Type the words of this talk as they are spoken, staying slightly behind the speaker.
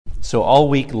So all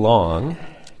week long,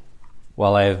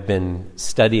 while I have been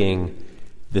studying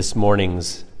this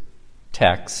morning's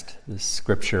text, this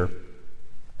scripture,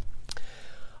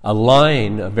 a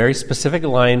very specific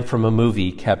line from a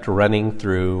movie kept running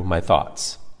through my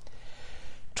thoughts.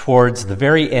 Towards the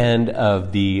very end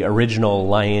of the original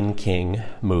Lion King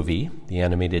movie, the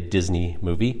animated Disney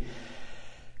movie,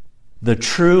 the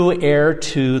true heir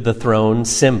to the throne,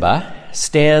 Simba,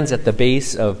 stands at the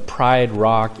base of Pride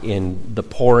Rock in the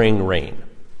pouring rain.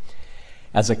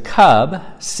 As a cub,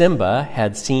 Simba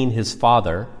had seen his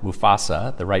father,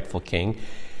 Mufasa, the rightful king.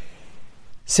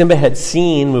 Simba had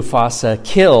seen Mufasa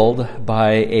killed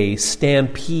by a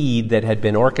stampede that had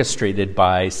been orchestrated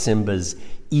by Simba's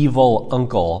evil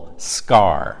uncle,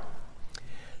 Scar.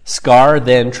 Scar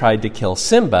then tried to kill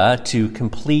Simba to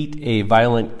complete a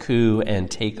violent coup and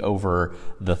take over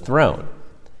the throne.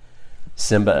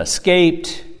 Simba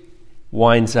escaped,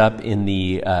 winds up in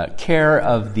the care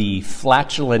of the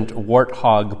flatulent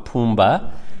warthog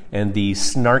Pumbaa and the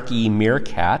snarky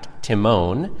meerkat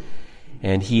Timon,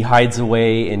 and he hides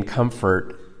away in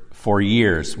comfort for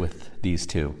years with these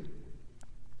two.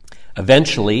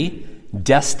 Eventually,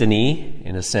 destiny,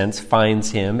 in a sense,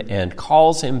 finds him and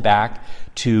calls him back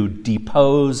to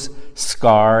depose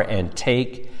Scar and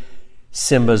take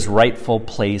Simba's rightful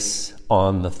place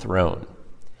on the throne.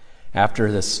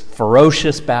 After this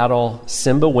ferocious battle,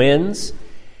 Simba wins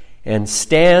and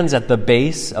stands at the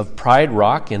base of Pride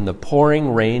Rock in the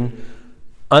pouring rain,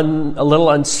 a little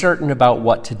uncertain about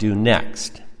what to do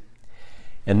next.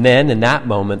 And then, in that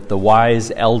moment, the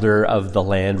wise elder of the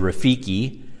land,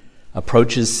 Rafiki,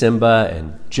 approaches Simba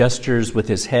and gestures with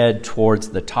his head towards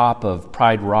the top of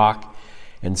Pride Rock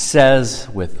and says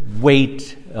with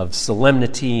weight of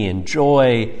solemnity and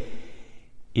joy,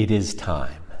 "It is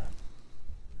time."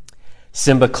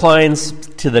 Simba climbs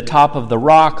to the top of the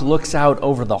rock, looks out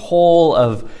over the whole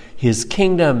of his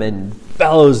kingdom, and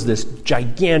bellows this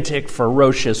gigantic,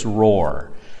 ferocious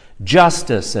roar.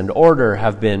 Justice and order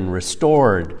have been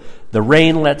restored. The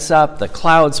rain lets up, the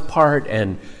clouds part,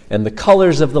 and the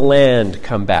colors of the land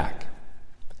come back.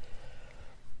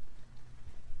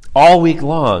 All week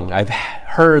long, I've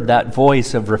heard that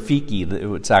voice of Rafiki.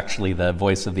 It's actually the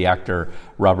voice of the actor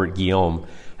Robert Guillaume.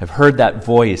 I've heard that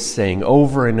voice saying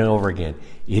over and over again,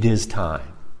 "It is time.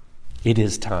 It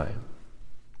is time."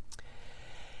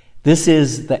 This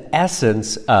is the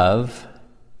essence of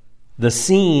the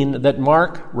scene that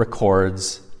Mark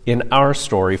records in our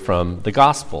story from the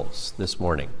Gospels this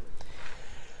morning.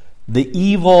 The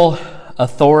evil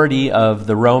authority of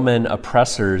the Roman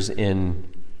oppressors in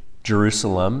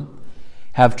Jerusalem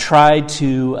have tried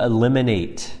to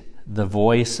eliminate the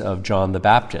voice of John the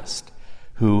Baptist,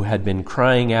 who had been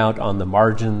crying out on the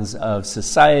margins of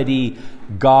society,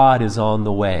 "God is on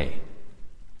the way."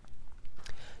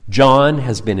 John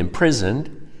has been imprisoned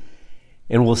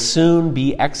and will soon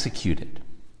be executed.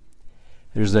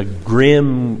 There's a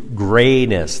grim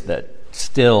grayness that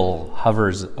still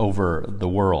hovers over the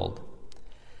world.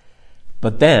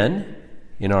 But then,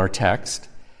 in our text,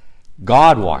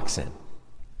 God walks in.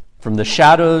 From the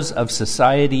shadows of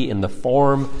society in the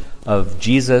form of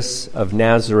Jesus of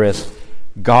Nazareth,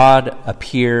 God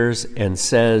appears and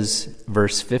says,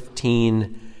 verse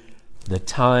 15, "The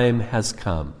time has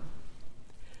come.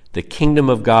 The kingdom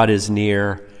of God is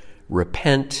near.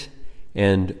 Repent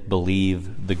and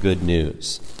believe the good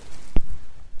news."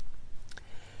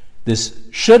 This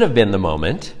should have been the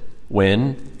moment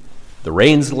when the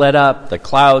rains let up, the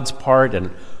clouds part,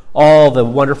 and all the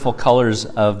wonderful colors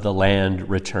of the land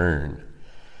return.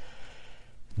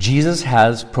 Jesus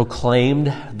has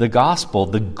proclaimed the gospel,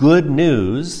 the good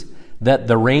news that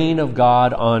the reign of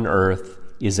God on earth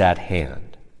is at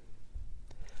hand.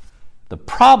 The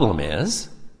problem is,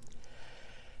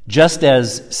 just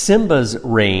as Simba's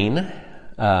reign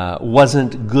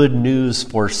wasn't good news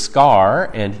for Scar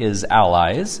and his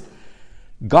allies,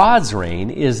 God's reign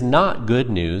is not good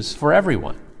news for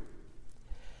everyone.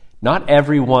 Not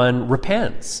everyone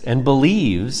repents and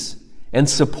believes and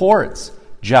supports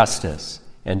justice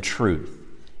and truth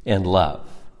and love.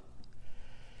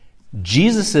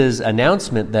 Jesus'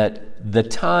 announcement that the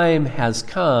time has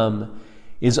come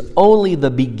is only the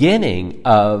beginning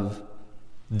of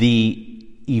the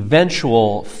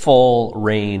eventual full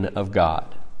reign of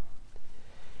God.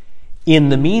 In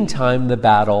the meantime, the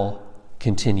battle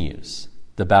continues.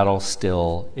 The battle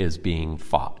still is being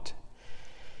fought.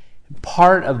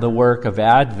 Part of the work of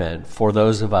Advent for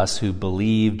those of us who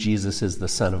believe Jesus is the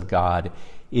Son of God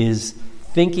is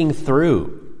thinking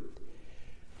through,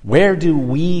 where do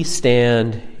we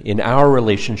stand in our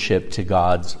relationship to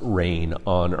God's reign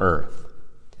on earth?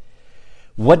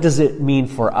 What does it mean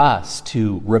for us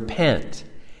to repent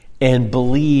and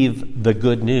believe the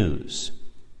good news.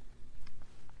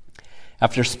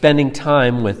 After spending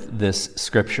time with this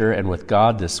scripture and with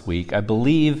God this week, I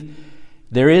believe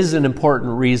there is an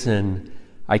important reason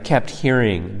I kept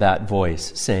hearing that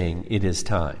voice saying, "It is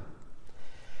time."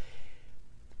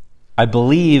 I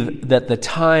believe that the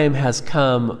time has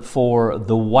come for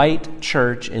the white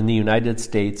church in the United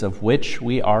States, of which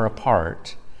we are a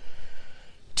part,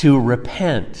 to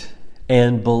repent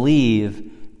and believe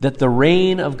that the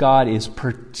reign of God is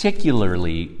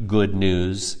particularly good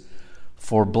news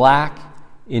for Black,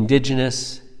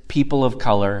 Indigenous, people of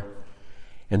color,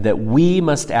 and that we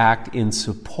must act in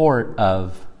support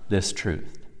of this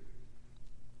truth.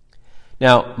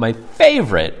 Now, my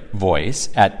favorite voice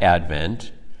at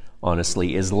Advent,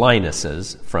 honestly, is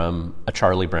Linus's from A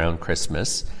Charlie Brown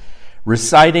Christmas,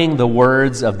 reciting the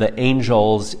words of the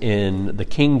angels in the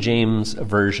King James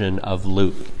version of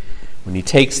Luke, when he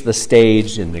takes the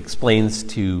stage and explains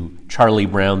to Charlie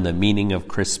Brown the meaning of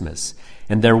Christmas.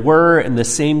 "And there were in the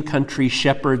same country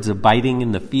shepherds abiding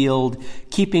in the field,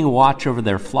 keeping watch over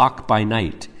their flock by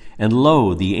night. And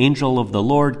lo, the angel of the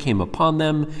Lord came upon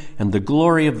them, and the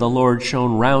glory of the Lord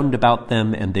shone round about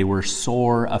them, and they were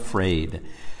sore afraid.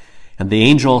 And the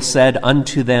angel said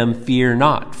unto them, Fear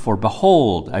not, for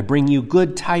behold, I bring you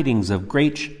good tidings of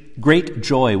great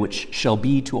joy, which shall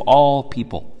be to all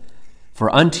people.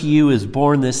 For unto you is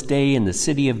born this day in the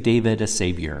city of David a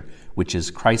Savior, which is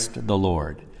Christ the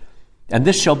Lord. And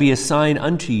this shall be a sign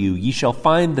unto you, ye shall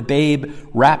find the babe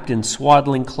wrapped in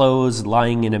swaddling clothes,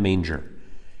 lying in a manger.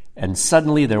 And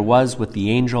suddenly there was with the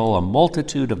angel a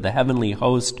multitude of the heavenly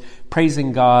host,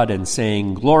 praising God and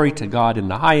saying, Glory to God in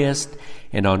the highest,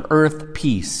 and on earth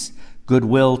peace,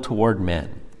 goodwill toward men."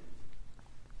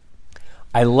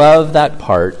 I love that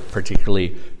part,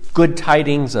 particularly, good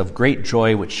tidings of great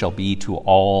joy which shall be to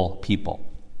all people.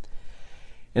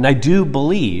 And I do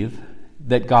believe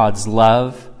that God's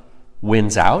love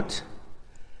wins out,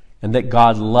 and that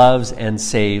God loves and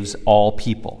saves all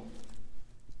people.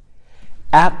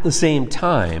 At the same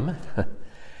time,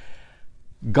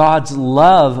 God's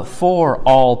love for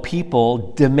all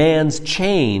people demands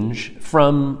change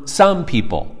from some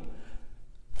people,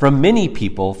 from many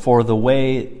people, for the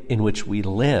way in which we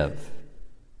live.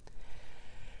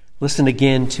 Listen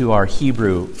again to our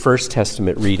Hebrew First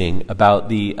Testament reading about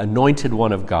the anointed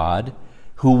one of God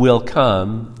who will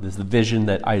come. This is the vision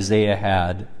that Isaiah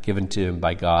had given to him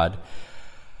by God,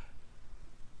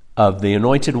 of the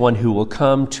anointed one who will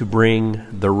come to bring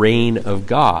the reign of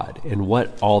God and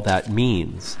what all that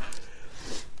means.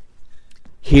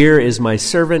 "Here is my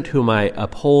servant whom I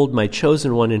uphold, my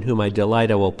chosen one in whom I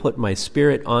delight. I will put my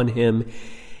spirit on him,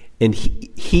 and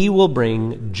he will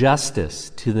bring justice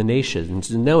to the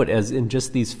nations." And note, as in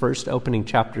just these first opening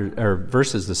chapters, or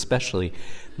verses especially,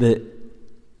 the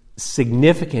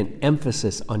significant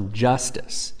emphasis on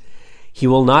justice. "He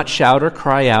will not shout or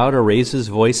cry out or raise his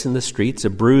voice in the streets. A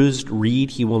bruised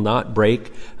reed he will not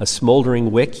break. A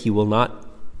smoldering wick he will not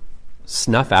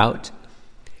snuff out.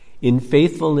 In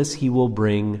faithfulness he will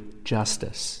bring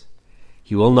justice.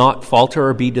 He will not falter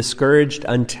or be discouraged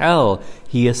until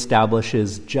he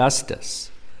establishes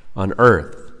justice on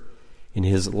earth. In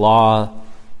his law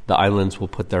the islands will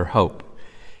put their hope."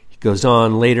 Goes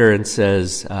on later and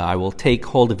says, "I will take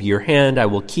hold of your hand, I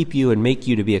will keep you and make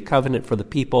you to be a covenant for the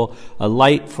people, a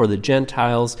light for the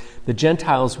Gentiles." The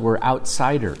Gentiles were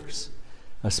outsiders,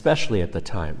 especially at the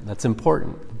time. That's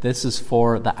important. This is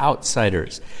for the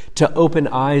outsiders. "To open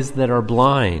eyes that are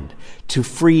blind, to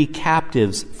free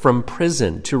captives from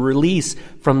prison, to release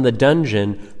from the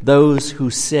dungeon those who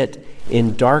sit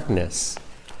in darkness."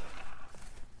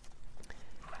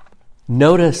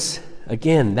 Notice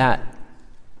again that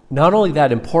not only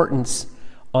that importance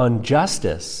on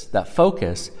justice, that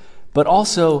focus, but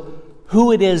also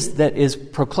who it is that is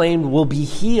proclaimed will be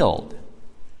healed.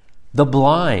 The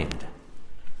blind,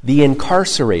 the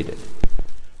incarcerated,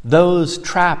 those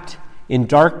trapped in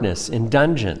darkness, in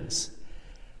dungeons.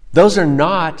 Those are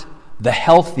not the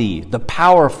healthy, the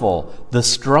powerful, the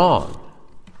strong.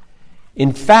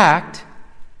 In fact,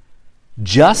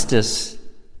 justice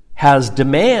has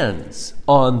demands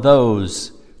on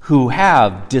those who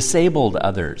have disabled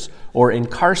others, or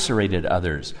incarcerated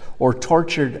others, or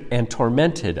tortured and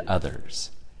tormented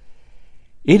others.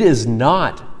 It is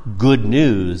not good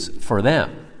news for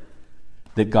them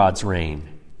that God's reign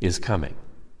is coming.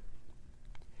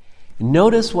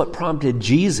 Notice what prompted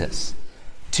Jesus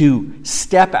to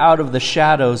step out of the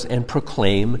shadows and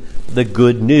proclaim the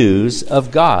good news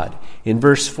of God. In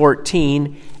verse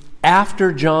 14,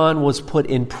 after John was put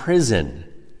in prison,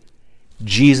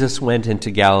 Jesus went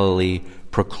into Galilee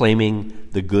proclaiming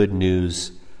the good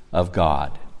news of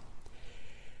God.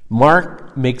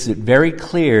 Mark makes it very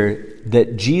clear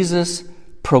that Jesus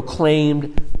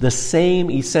proclaimed the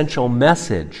same essential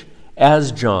message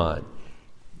as John.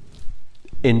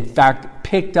 In fact,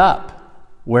 picked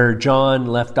up where John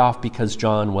left off because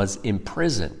John was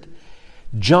imprisoned.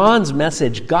 John's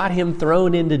message got him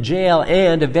thrown into jail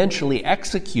and eventually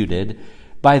executed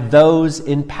by those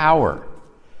in power.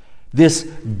 This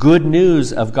good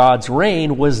news of God's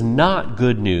reign was not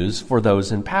good news for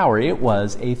those in power. It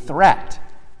was a threat.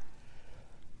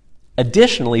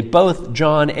 Additionally, both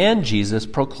John and Jesus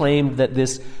proclaimed that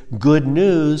this good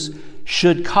news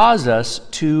should cause us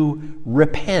to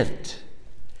repent.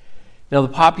 Now, the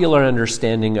popular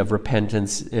understanding of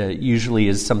repentance usually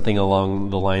is something along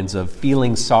the lines of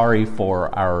feeling sorry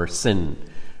for our sin,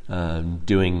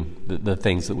 doing the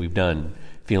things that we've done,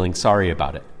 feeling sorry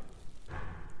about it.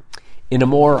 In a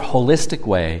more holistic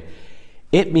way,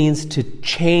 it means to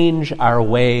change our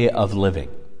way of living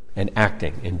and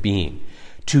acting and being,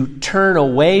 to turn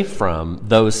away from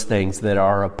those things that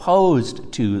are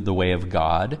opposed to the way of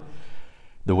God,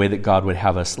 the way that God would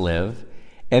have us live,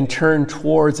 and turn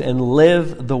towards and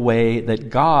live the way that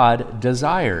God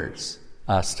desires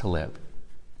us to live.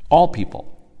 All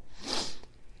people.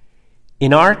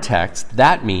 In our text,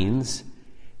 that means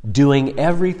doing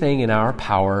everything in our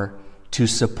power to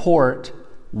support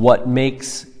what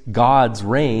makes God's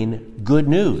reign good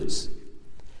news,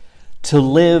 to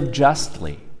live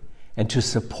justly and to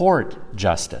support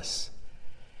justice,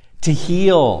 to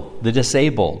heal the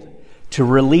disabled, to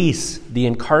release the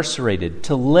incarcerated,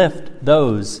 to lift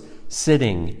those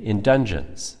sitting in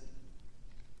dungeons.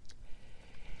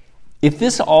 If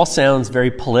this all sounds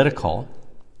very political,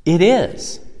 it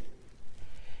is.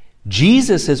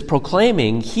 Jesus is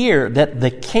proclaiming here that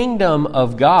the kingdom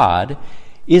of God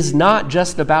is not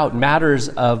just about matters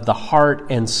of the heart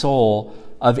and soul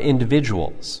of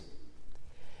individuals.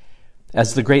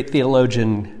 As the great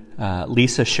theologian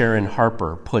Lisa Sharon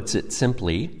Harper puts it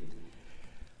simply,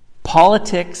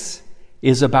 politics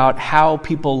is about how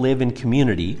people live in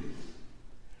community,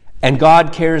 and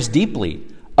God cares deeply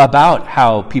about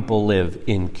how people live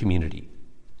in community.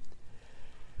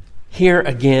 Here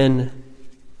again,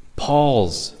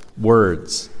 Paul's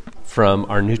words from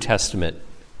our New Testament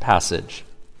passage.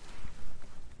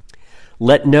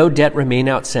 Let no debt remain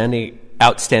outstanding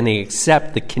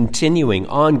except the continuing,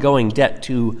 ongoing debt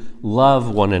to love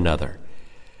one another.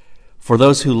 For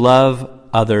those who love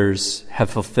others have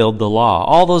fulfilled the law.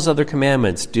 All those other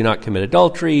commandments, do not commit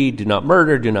adultery, do not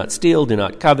murder, do not steal, do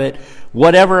not covet,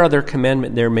 whatever other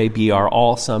commandment there may be, are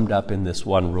all summed up in this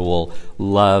one rule: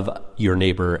 love your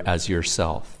neighbor as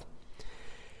yourself.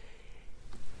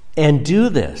 And do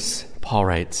this, Paul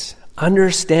writes,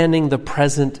 understanding the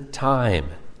present time.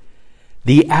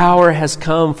 The hour has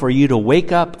come for you to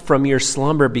wake up from your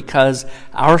slumber, because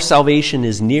our salvation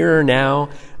is nearer now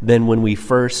than when we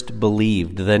first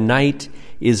believed. The night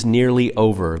is nearly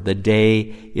over. The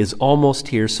day is almost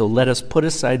here. So let us put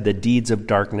aside the deeds of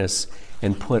darkness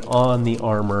and put on the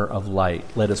armor of light.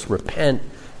 Let us repent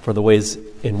for the ways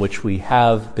in which we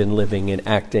have been living and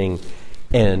acting,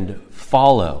 and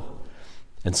follow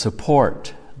and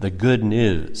support the good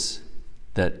news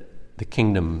that the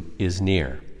kingdom is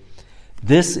near.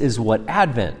 This is what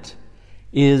Advent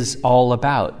is all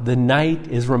about. The night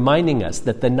is reminding us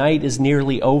that the night is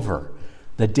nearly over.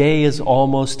 The day is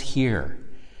almost here.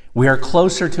 We are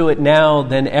closer to it now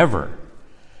than ever.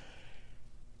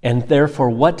 And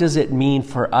therefore, what does it mean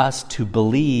for us to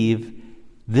believe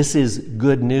this is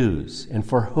good news? And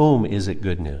for whom is it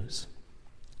good news?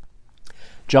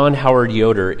 John Howard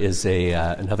Yoder is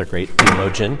another great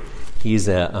theologian. He's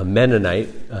a Mennonite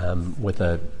with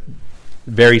a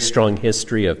very strong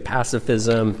history of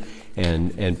pacifism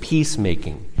and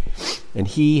peacemaking. And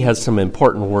he has some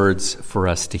important words for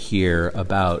us to hear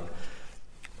about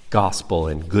gospel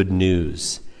and good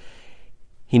news.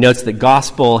 He notes that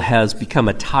gospel has become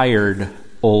a tired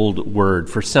old word.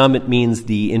 For some, it means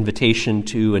the invitation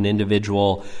to an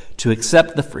individual to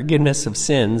accept the forgiveness of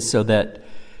sins, so that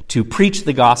to preach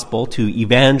the gospel, to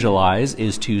evangelize,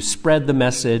 is to spread the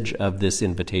message of this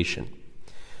invitation.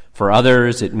 For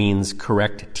others, it means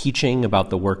correct teaching about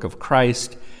the work of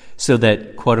Christ, so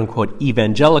that, quote-unquote,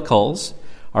 evangelicals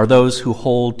are those who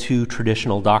hold to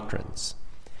traditional doctrines.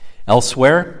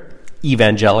 Elsewhere,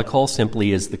 evangelical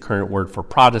simply is the current word for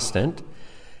Protestant,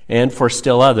 and for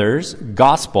still others,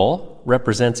 gospel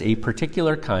represents a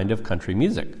particular kind of country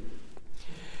music.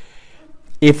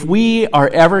 If we are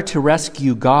ever to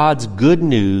rescue God's good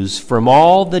news from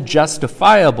all the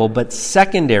justifiable but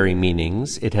secondary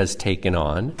meanings it has taken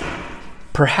on,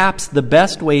 perhaps the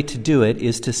best way to do it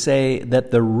is to say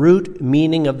that the root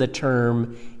meaning of the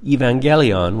term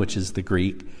evangelion, which is the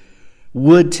Greek,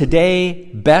 would today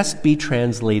best be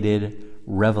translated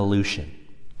revolution.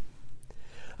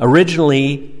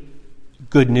 Originally,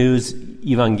 good news,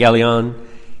 evangelion,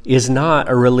 is not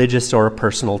a religious or a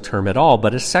personal term at all,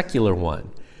 but a secular one.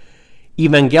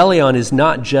 Evangelion is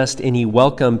not just any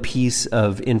welcome piece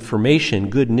of information,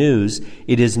 good news.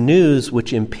 It is news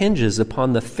which impinges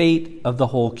upon the fate of the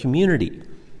whole community.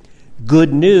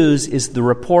 Good news is the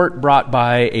report brought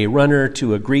by a runner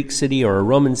to a Greek city or a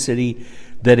Roman city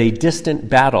that a distant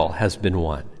battle has been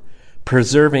won,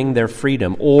 preserving their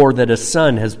freedom, or that a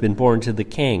son has been born to the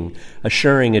king,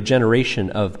 assuring a generation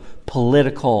of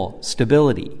political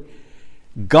stability.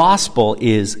 Gospel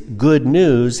is good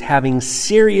news having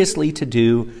seriously to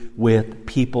do with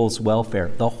people's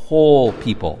welfare, the whole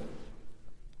people.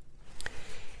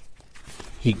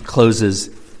 He closes,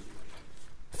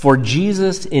 for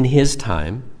Jesus in his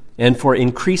time, and for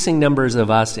increasing numbers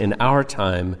of us in our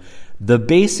time, the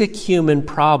basic human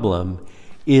problem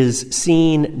is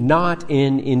seen not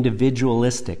in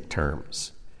individualistic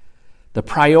terms. The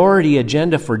priority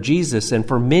agenda for Jesus and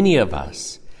for many of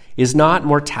us is not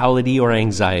mortality or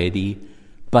anxiety,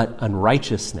 but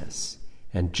unrighteousness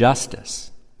and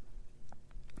justice.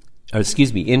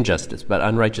 Injustice, but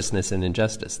unrighteousness and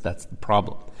injustice. That's the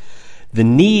problem. The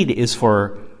need is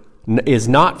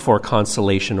not for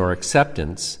consolation or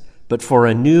acceptance, but for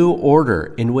a new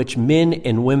order in which men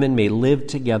and women may live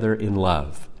together in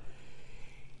love.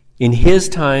 In his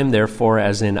time, therefore,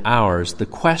 as in ours, the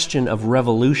question of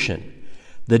revolution,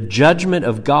 the judgment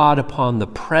of God upon the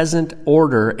present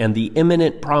order and the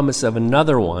imminent promise of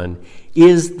another one,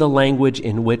 is the language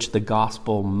in which the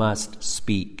gospel must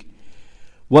speak.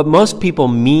 What most people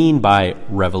mean by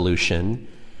revolution,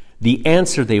 the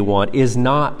answer they want, is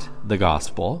not the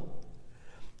gospel.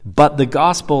 But the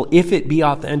gospel, if it be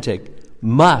authentic,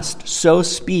 must so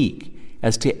speak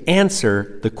as to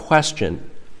answer the question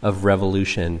of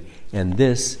revolution. And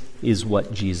this is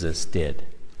what Jesus did.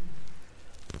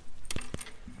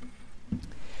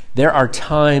 There are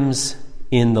times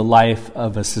in the life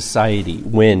of a society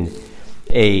when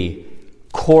a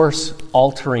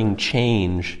course-altering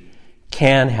change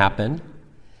can happen.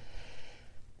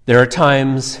 There are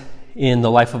times in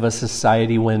the life of a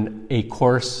society when a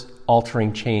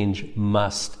course-altering change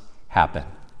must happen.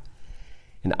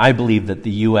 And I believe that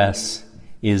the U.S.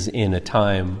 is in a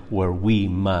time where we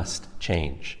must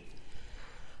change.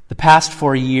 The past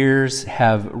 4 years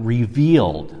have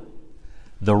revealed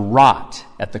the rot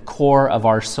at the core of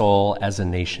our soul as a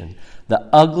nation. The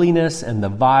ugliness and the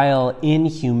vile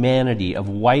inhumanity of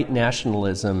white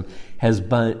nationalism has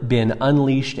been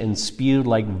unleashed and spewed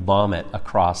like vomit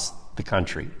across the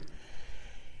country.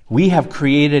 We have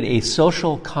created a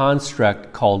social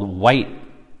construct called white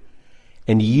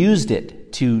and used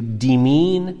it to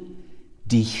demean,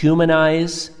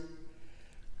 dehumanize,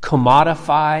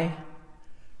 commodify,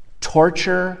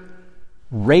 torture,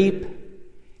 rape,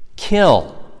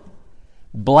 kill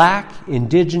black,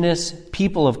 indigenous,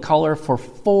 people of color for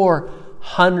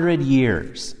 400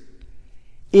 years.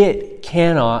 It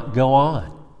cannot go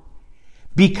on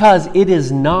because it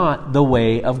is not the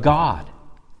way of God.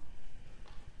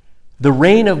 The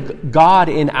reign of God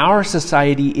in our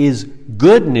society is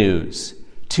good news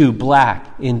to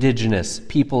black, indigenous,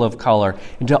 people of color,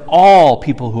 and to all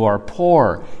people who are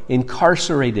poor,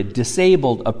 incarcerated,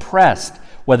 disabled, oppressed,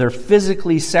 whether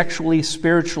physically, sexually,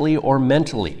 spiritually, or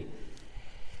mentally.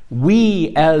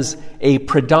 We, as a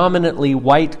predominantly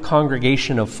white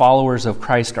congregation of followers of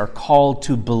Christ, are called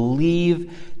to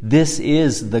believe this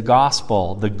is the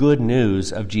gospel, the good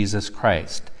news of Jesus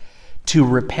Christ, to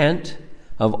repent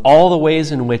of all the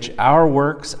ways in which our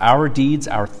works, our deeds,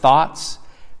 our thoughts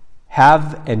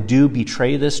have and do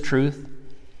betray this truth,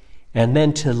 and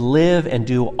then to live and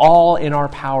do all in our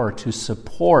power to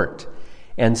support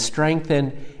and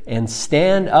strengthen and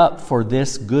stand up for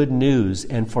this good news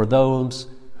and for those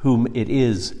whom it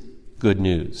is good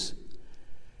news.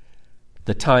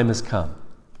 The time has come.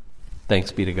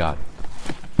 Thanks be to God.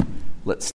 Let's